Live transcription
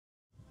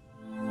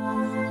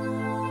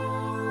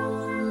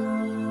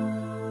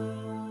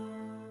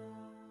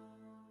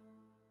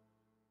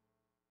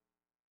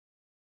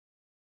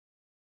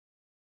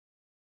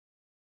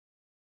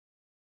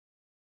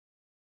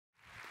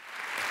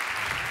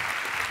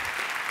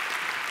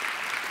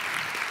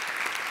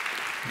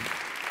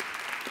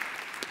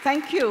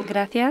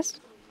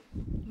Gracias.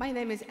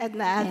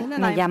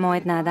 Me llamo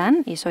Edna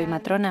Adan y soy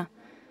matrona.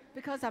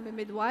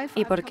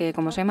 Y porque,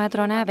 como soy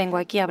matrona, vengo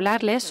aquí a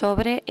hablarles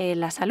sobre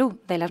la salud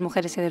de las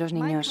mujeres y de los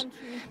niños.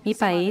 Mi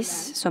país,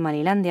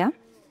 Somalilandia,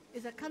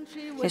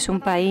 es un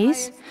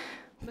país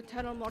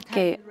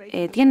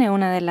que tiene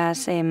una de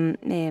las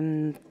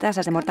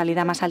tasas de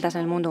mortalidad más altas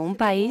en el mundo. Un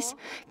país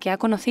que ha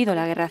conocido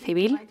la guerra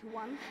civil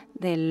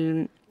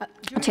del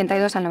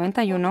 82 al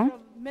 91,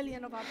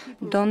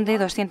 donde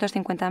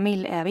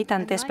 250.000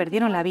 habitantes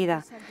perdieron la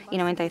vida y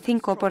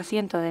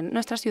 95% de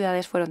nuestras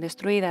ciudades fueron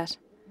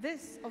destruidas.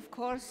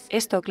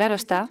 Esto, claro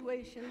está,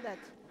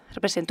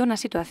 representó una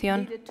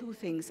situación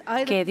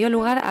que dio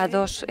lugar a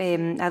dos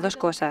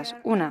cosas.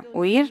 Una,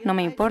 huir, no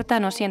me importa,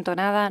 no siento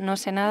nada, no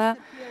sé nada,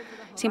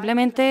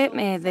 simplemente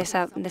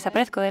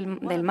desaparezco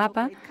del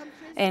mapa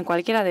en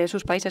cualquiera de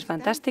sus países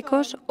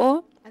fantásticos,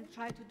 o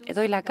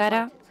doy la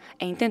cara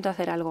e intento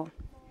hacer algo.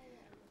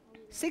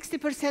 El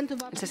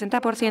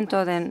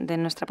 60% de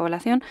nuestra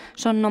población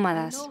son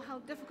nómadas.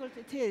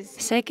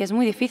 Sé que es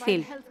muy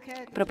difícil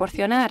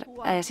proporcionar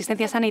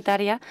asistencia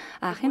sanitaria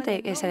a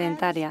gente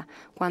sedentaria.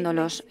 Cuando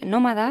los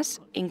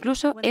nómadas,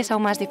 incluso es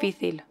aún más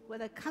difícil.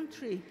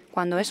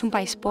 Cuando es un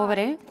país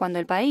pobre, cuando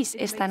el país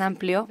es tan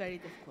amplio,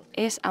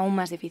 es aún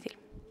más difícil.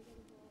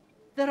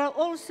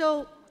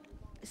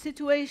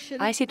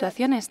 Hay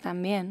situaciones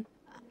también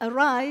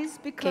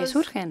que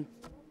surgen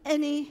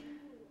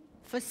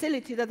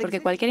porque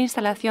cualquier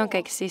instalación que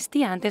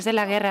existía antes de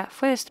la guerra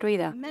fue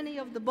destruida.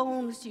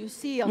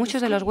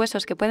 Muchos de los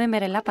huesos que pueden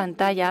ver en la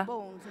pantalla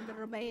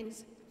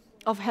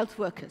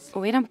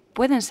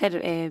pueden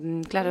ser,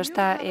 claro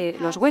está,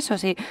 los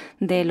huesos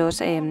de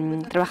los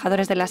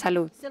trabajadores de la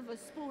salud.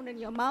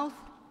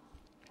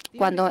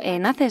 Cuando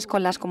naces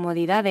con las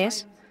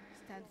comodidades,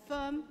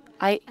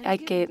 hay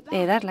que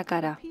dar la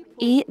cara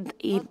y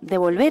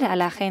devolver a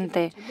la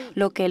gente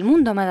lo que el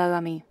mundo me ha dado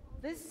a mí.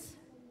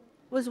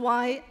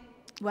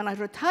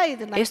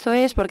 Esto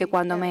es porque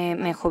cuando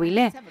me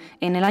jubilé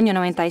en el año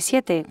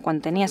 97,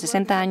 cuando tenía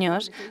 60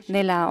 años,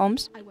 de la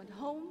OMS,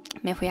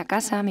 me fui a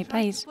casa, a mi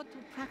país.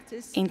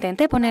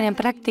 Intenté poner en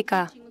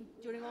práctica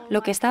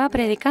lo que estaba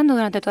predicando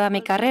durante toda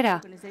mi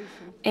carrera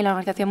en la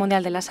Organización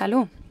Mundial de la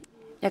Salud,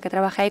 ya que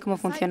trabajé ahí como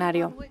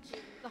funcionario.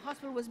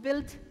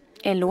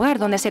 El lugar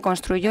donde se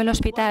construyó el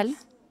hospital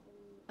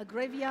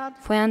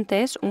fue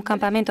antes un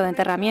campamento de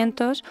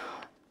enterramientos,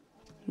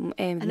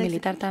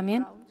 militar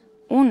también,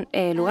 un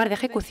lugar de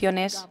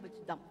ejecuciones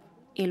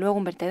y luego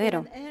un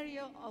vertedero.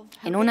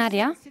 En un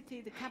área,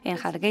 en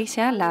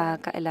Hargeisa,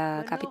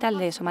 la capital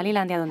de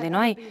Somalilandia,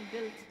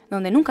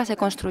 donde nunca se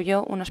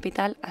construyó un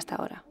hospital hasta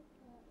ahora.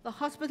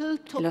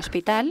 El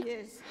hospital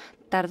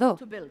tardó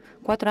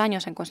 4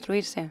 años en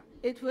construirse.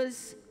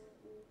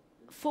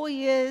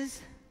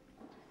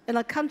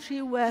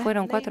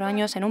 Fueron 4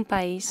 años en un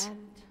país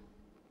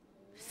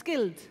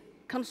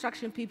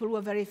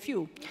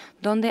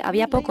donde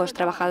había pocos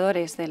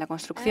trabajadores de la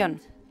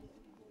construcción.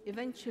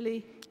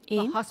 Y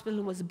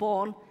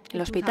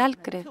el hospital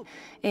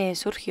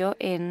surgió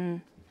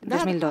en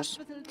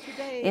 2002.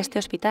 Este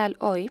hospital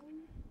hoy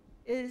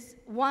es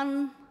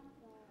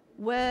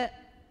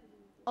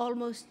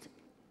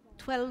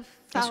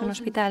un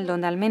hospital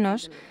donde al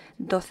menos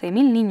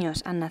 12.000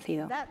 niños han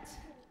nacido.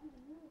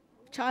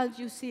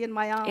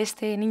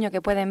 Este niño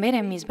que pueden ver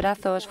en mis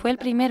brazos fue el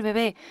primer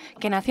bebé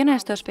que nació en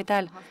este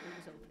hospital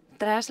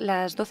tras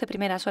las 12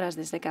 primeras horas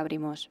desde que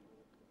abrimos.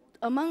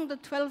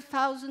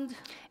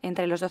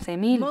 Entre los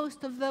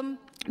 12.000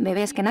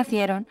 bebés que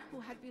nacieron,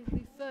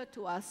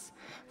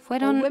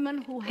 fueron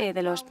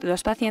de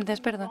los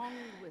pacientes,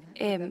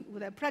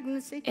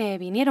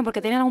 vinieron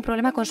porque tenían algún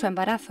problema con su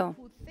embarazo.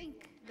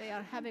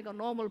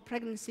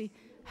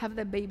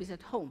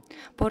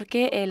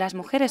 Porque las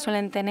mujeres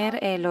suelen tener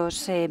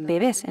los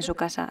bebés en su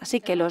casa. Así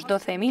que los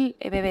 12.000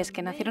 bebés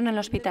que nacieron en el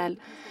hospital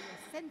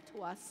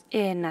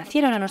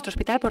nacieron a nuestro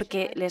hospital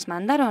porque les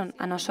mandaron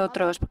a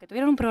nosotros, porque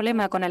tuvieron un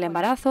problema con el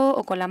embarazo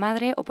o con la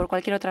madre o por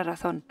cualquier otra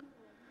razón.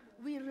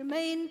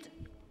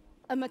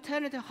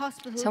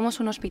 Somos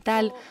un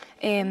hospital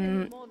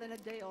de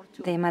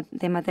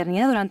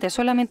maternidad durante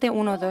solamente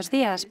 1 o 2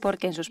 días,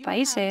 porque en sus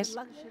países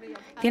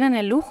tienen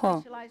el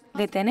lujo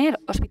de tener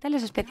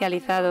hospitales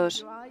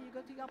especializados.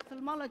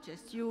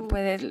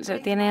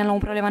 Tienen algún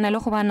problema en el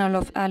ojo, van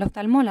al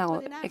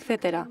oftalmólogo,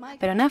 etc.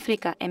 Pero en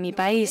África, en mi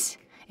país,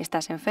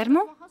 ¿estás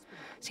enfermo?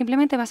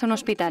 Simplemente vas a un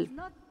hospital.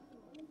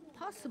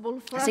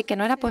 Así que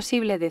no era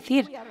posible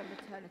decir,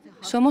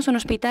 somos un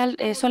hospital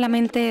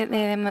solamente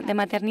de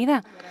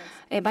maternidad.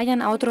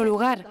 Vayan a otro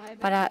lugar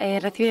para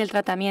recibir el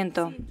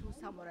tratamiento.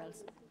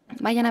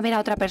 Vayan a ver a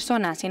otra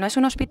persona. Si no es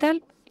un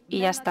hospital, y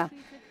ya está.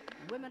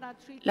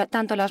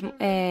 Tanto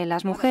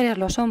las mujeres,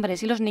 los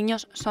hombres y los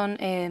niños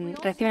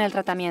reciben el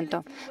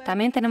tratamiento.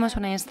 También tenemos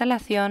una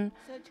instalación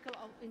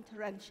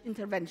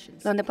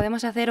donde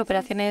podemos hacer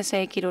operaciones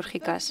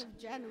quirúrgicas.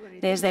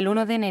 Desde el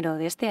 1 de enero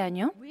de este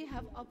año,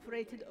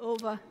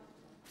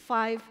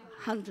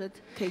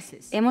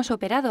 hemos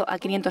operado a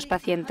 500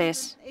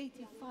 pacientes.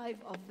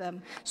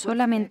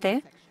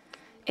 Solamente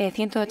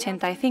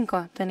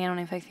 185 tenían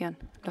una infección.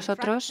 Los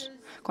otros,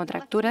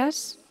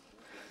 contracturas,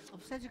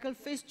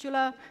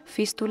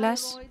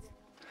 fístulas.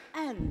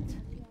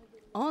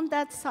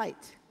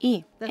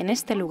 Y en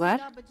este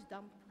lugar,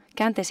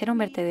 que antes era un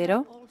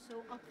vertedero,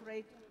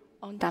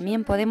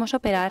 también podemos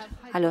operar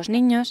a los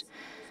niños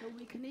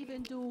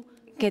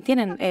que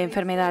tienen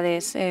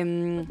enfermedades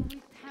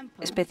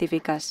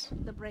específicas.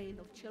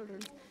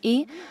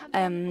 Y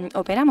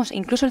operamos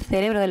incluso el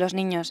cerebro de los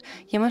niños.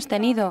 Y hemos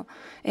tenido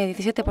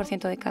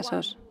 17% de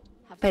casos.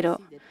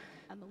 Pero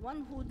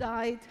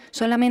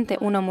solamente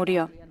uno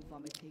murió.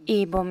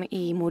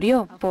 Y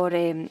murió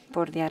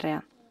por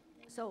diarrea.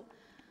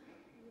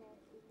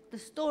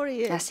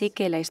 Así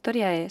que la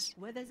historia es,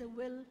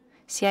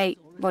 si hay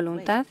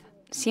voluntad,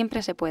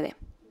 siempre se puede.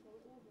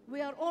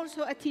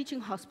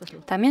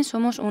 También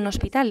somos un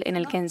hospital en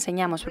el que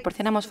enseñamos,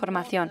 proporcionamos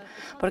formación,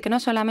 porque no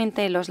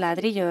solamente los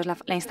ladrillos,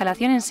 la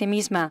instalación en sí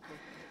misma,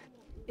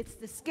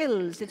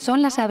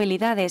 son las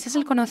habilidades, es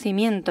el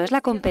conocimiento, es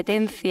la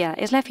competencia,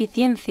 es la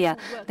eficiencia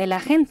de la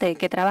gente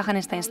que trabaja en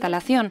esta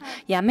instalación,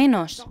 y a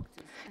menos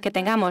que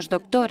tengamos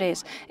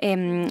doctores,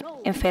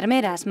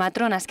 enfermeras,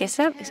 matronas que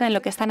saben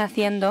lo que están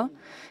haciendo,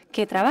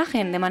 que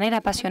trabajen de manera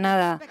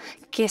apasionada,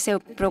 que se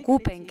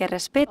preocupen, que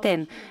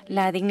respeten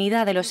la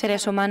dignidad de los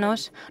seres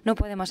humanos, no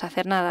podemos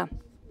hacer nada.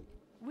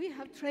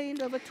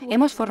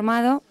 Hemos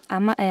formado a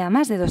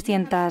más de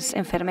 200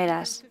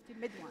 enfermeras,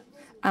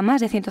 a más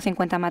de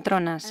 150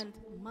 matronas.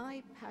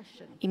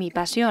 Y mi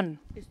pasión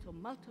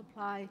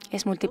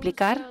es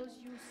multiplicar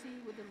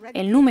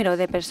el número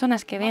de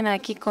personas que ven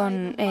aquí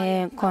con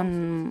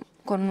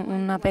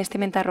una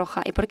vestimenta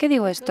roja. ¿Y por qué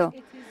digo esto?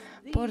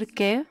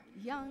 Porque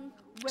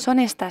son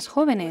estas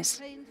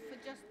jóvenes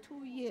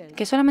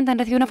que solamente han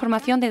recibido una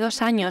formación de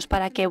 2 años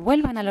para que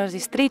vuelvan a los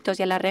distritos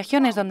y a las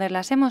regiones donde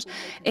las hemos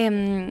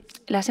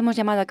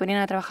llamado a que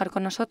vinieran a trabajar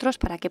con nosotros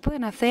para que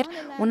puedan hacer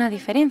una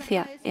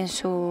diferencia en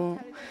su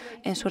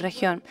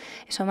región.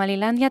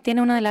 Somalilandia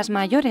tiene una de las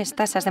mayores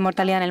tasas de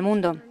mortalidad en el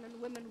mundo,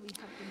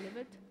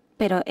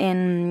 pero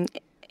en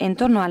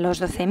torno a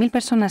los 12.000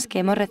 personas que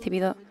hemos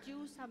recibido,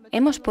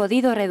 hemos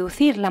podido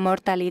reducir la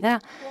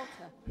mortalidad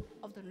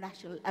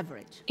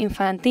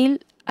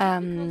infantil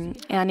a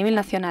nivel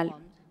nacional.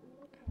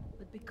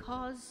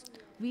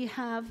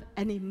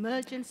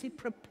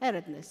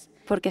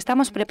 Porque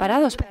estamos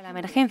preparados para la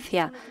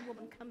emergencia,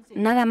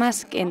 nada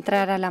más que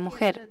entrar a la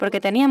mujer, porque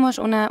teníamos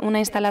una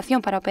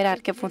instalación para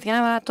operar que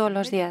funcionaba todos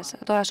los días,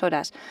 a todas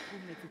horas.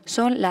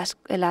 Son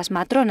las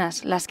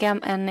matronas las que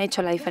han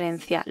hecho la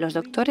diferencia. Los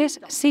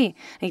doctores, sí,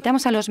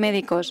 necesitamos a los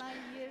médicos,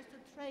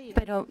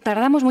 pero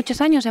tardamos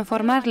muchos años en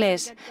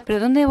formarles. ¿Pero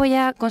dónde voy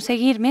a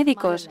conseguir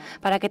médicos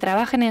para que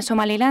trabajen en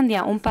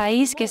Somalilandia, un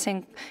país que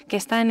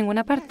está en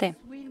ninguna parte?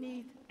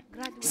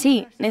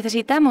 Sí,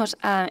 necesitamos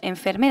a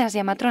enfermeras y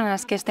a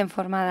matronas que estén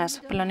formadas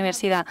por la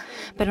universidad,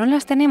 pero no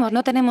las tenemos,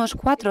 no tenemos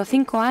 4 o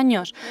 5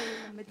 años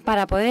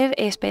para poder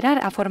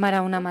esperar a formar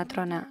a una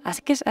matrona.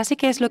 Así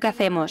que es lo que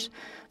hacemos.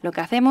 Lo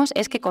que hacemos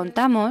es que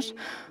contamos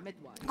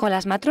con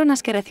las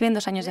matronas que reciben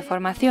 2 años de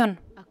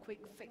formación.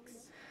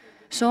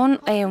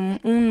 Son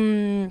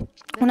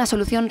una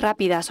solución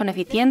rápida, son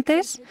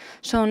eficientes,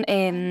 son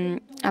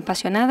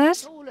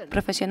apasionadas,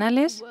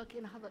 profesionales,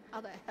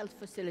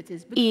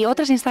 y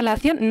otras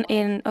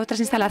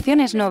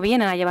instalaciones no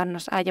vienen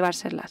a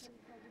llevárselas.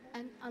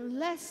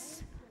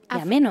 Y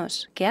a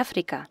menos que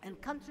África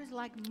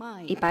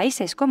y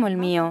países como el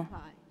mío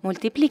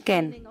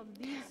multipliquen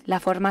la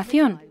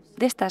formación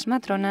de estas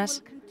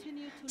matronas,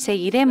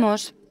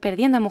 seguiremos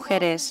perdiendo a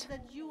mujeres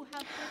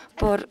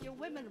por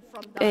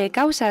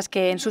causas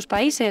que en sus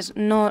países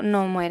no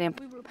mueren.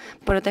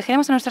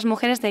 Protegeremos a nuestras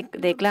mujeres de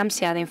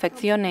eclampsia, de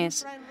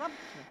infecciones,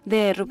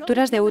 de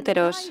rupturas de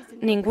úteros.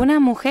 Ninguna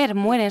mujer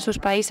muere en sus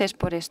países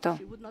por esto.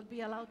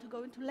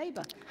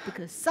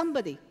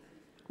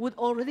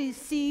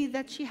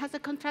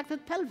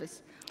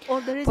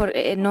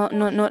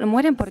 No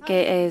mueren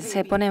porque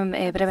se ponen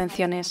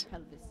prevenciones.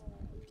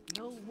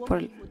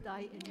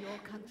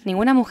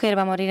 Ninguna mujer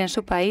va a morir en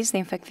su país de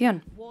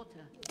infección.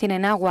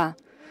 Tienen agua,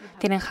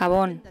 tienen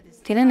jabón,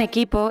 tienen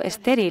equipo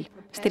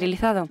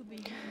esterilizado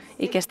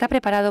y que está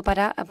preparado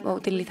para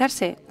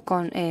utilizarse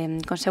con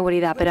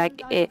seguridad. Pero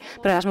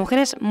las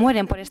mujeres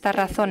mueren por estas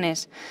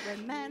razones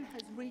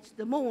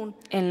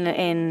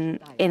en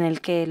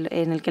el que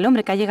el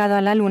hombre que ha llegado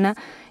a la Luna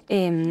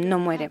no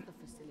muere.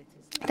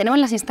 Tenemos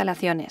las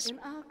instalaciones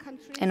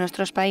en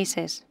nuestros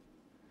países.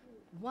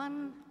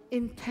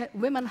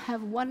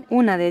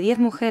 1 de 10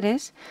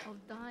 mujeres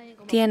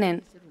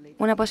tienen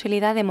una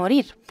posibilidad de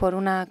morir por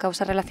una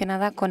causa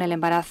relacionada con el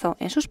embarazo.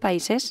 En sus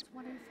países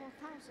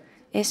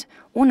es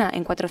 1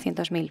 en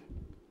 400.000.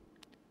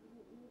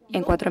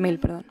 En 4.000,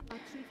 perdón.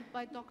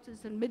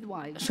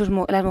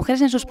 Las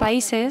mujeres en sus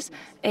países,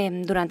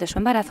 durante su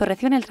embarazo,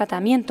 reciben el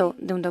tratamiento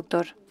de un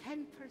doctor.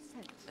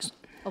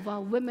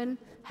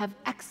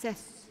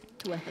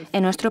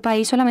 En nuestro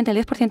país, solamente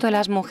el 10% de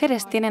las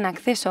mujeres tienen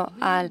acceso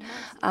a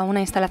una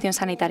instalación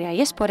sanitaria.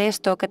 Y es por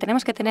esto que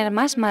tenemos que tener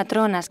más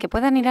matronas que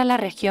puedan ir a las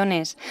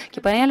regiones,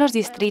 que puedan ir a los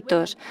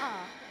distritos,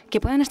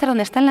 que puedan estar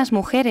donde están las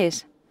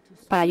mujeres,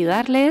 para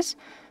ayudarles,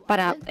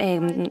 para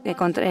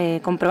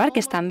comprobar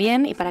que están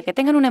bien y para que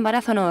tengan un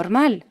embarazo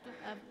normal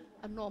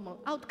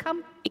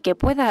y que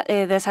pueda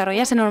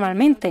desarrollarse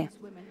normalmente.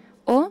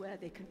 O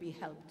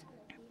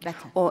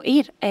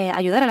ir a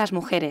ayudar a las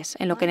mujeres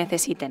en lo que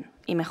necesiten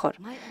y mejor.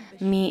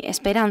 Mi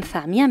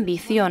esperanza, mi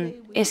ambición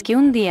es que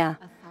un día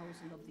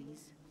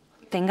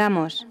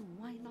tengamos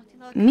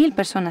 1000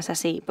 personas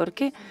así. ¿Por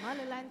qué?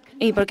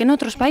 ¿Y por qué en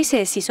otros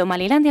países? Si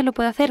Somalilandia lo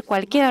puede hacer,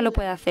 cualquiera lo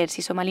puede hacer.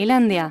 Si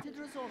Somalilandia,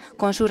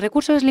 con sus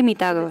recursos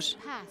limitados,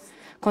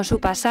 con su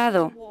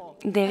pasado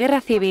de guerra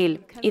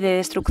civil y de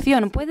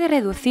destrucción, puede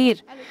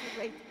reducir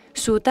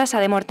su tasa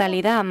de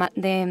mortalidad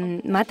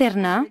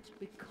materna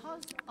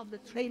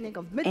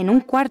en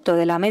un cuarto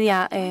de la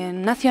media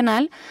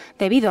nacional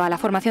debido a la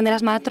formación de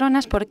las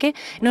matronas, ¿por qué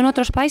no en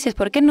otros países?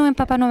 ¿Por qué no en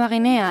Papua Nueva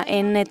Guinea,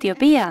 en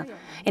Etiopía,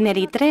 en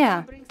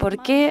Eritrea?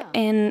 ¿Por qué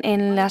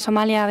en la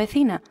Somalia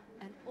vecina?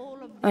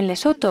 O en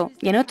Lesoto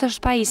y en otros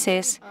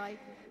países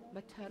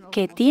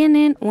que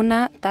tienen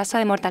una tasa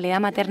de mortalidad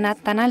materna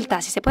tan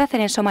alta. Si se puede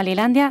hacer en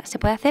Somalilandia, se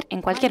puede hacer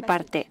en cualquier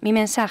parte. Mi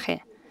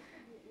mensaje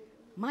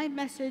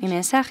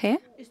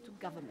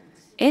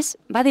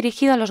va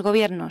dirigido a los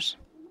gobiernos.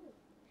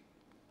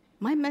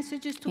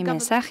 Mi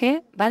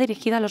mensaje va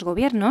dirigido a los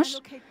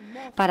gobiernos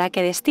para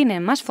que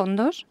destinen más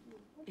fondos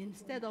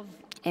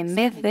en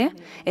vez de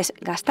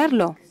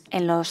gastarlo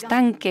en los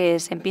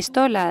tanques, en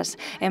pistolas,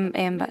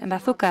 en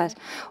bazucas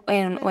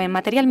o en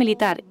material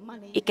militar,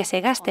 y que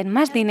se gasten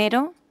más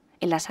dinero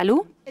en la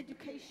salud,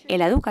 en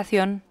la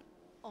educación,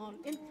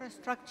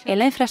 en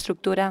la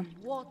infraestructura,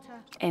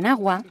 en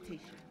agua,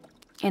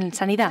 en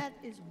sanidad.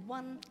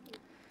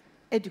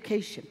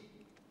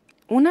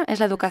 Una es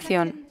la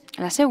educación.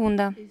 La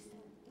segunda,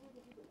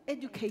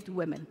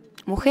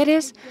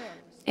 mujeres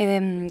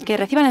que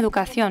reciban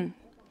educación.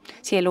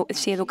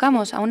 Si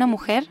educamos a una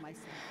mujer,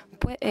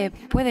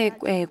 puede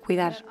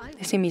cuidar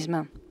de sí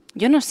misma.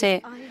 Yo no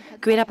sé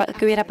qué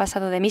hubiera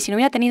pasado de mí si no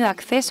hubiera tenido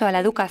acceso a la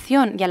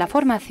educación y a la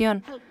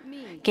formación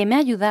que me ha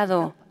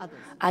ayudado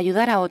a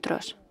ayudar a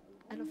otros.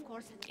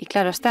 Y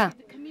claro está,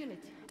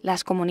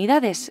 las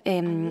comunidades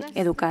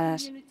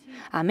educadas,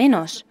 a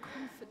menos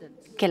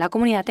que la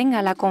comunidad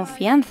tenga la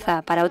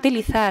confianza para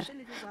utilizar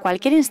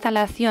cualquier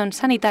instalación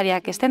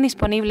sanitaria que estén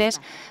disponibles,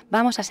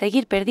 vamos a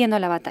seguir perdiendo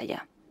la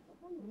batalla.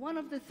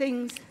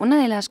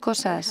 Una de las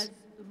cosas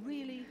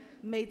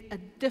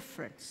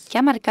que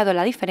ha marcado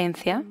la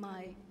diferencia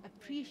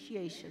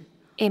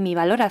en mi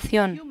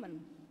valoración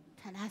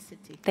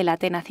de la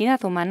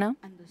tenacidad humana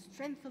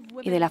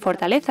y de la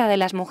fortaleza de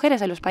las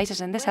mujeres de los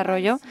países en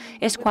desarrollo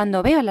es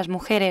cuando veo a las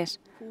mujeres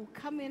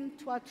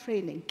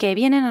que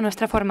vienen a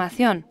nuestra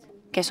formación,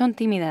 que son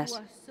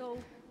tímidas,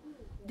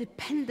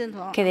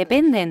 que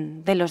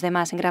dependen de los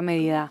demás en gran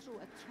medida,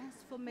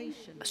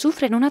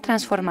 sufren una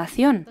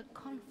transformación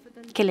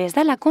que les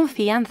da la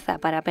confianza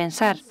para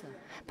pensar,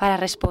 para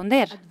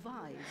responder,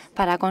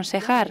 para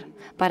aconsejar,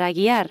 para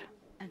guiar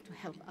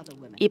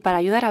y para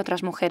ayudar a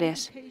otras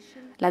mujeres.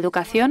 La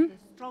educación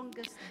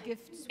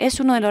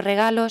es uno de los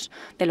regalos,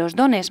 de los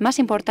dones más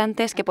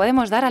importantes que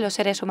podemos dar a los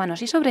seres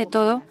humanos y sobre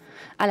todo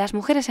a las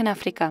mujeres en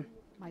África.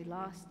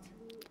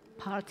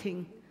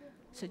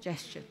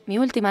 Mi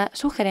última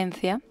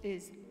sugerencia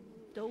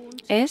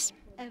es: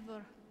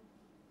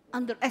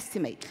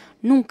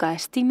 nunca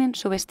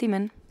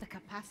subestimen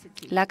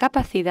la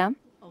capacidad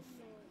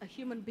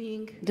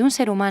de un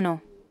ser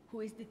humano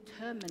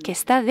que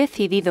está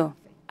decidido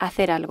a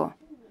hacer algo.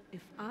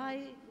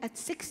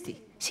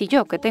 Si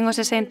yo, que tengo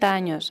 60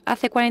 años,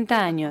 hace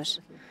 40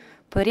 años,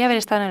 podría haber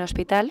estado en el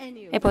hospital,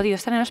 he podido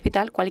estar en el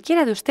hospital,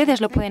 cualquiera de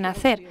ustedes lo pueden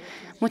hacer.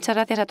 Muchas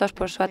gracias a todos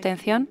por su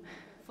atención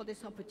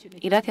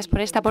y gracias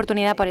por esta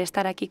oportunidad, por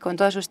estar aquí con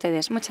todos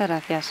ustedes. Muchas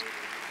gracias.